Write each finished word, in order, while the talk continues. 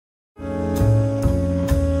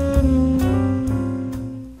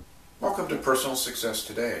to Personal Success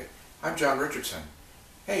Today. I'm John Richardson.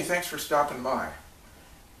 Hey, thanks for stopping by.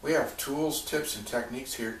 We have tools, tips, and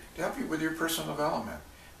techniques here to help you with your personal development,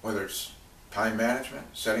 whether it's time management,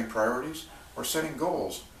 setting priorities, or setting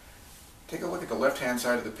goals. Take a look at the left-hand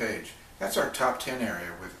side of the page. That's our top 10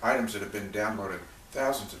 area with items that have been downloaded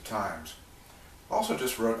thousands of times. Also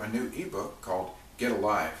just wrote a new ebook called Get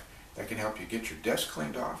Alive that can help you get your desk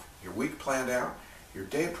cleaned off, your week planned out, your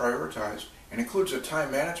day prioritized, and includes a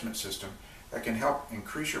time management system that can help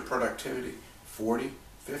increase your productivity 40,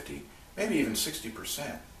 50, maybe even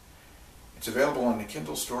 60%. It's available on the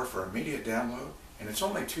Kindle store for immediate download, and it's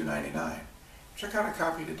only $2.99. Check out a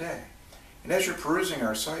copy today. And as you're perusing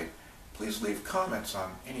our site, please leave comments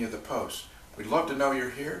on any of the posts. We'd love to know you're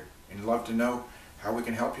here and love to know how we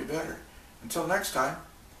can help you better. Until next time,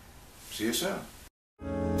 see you soon.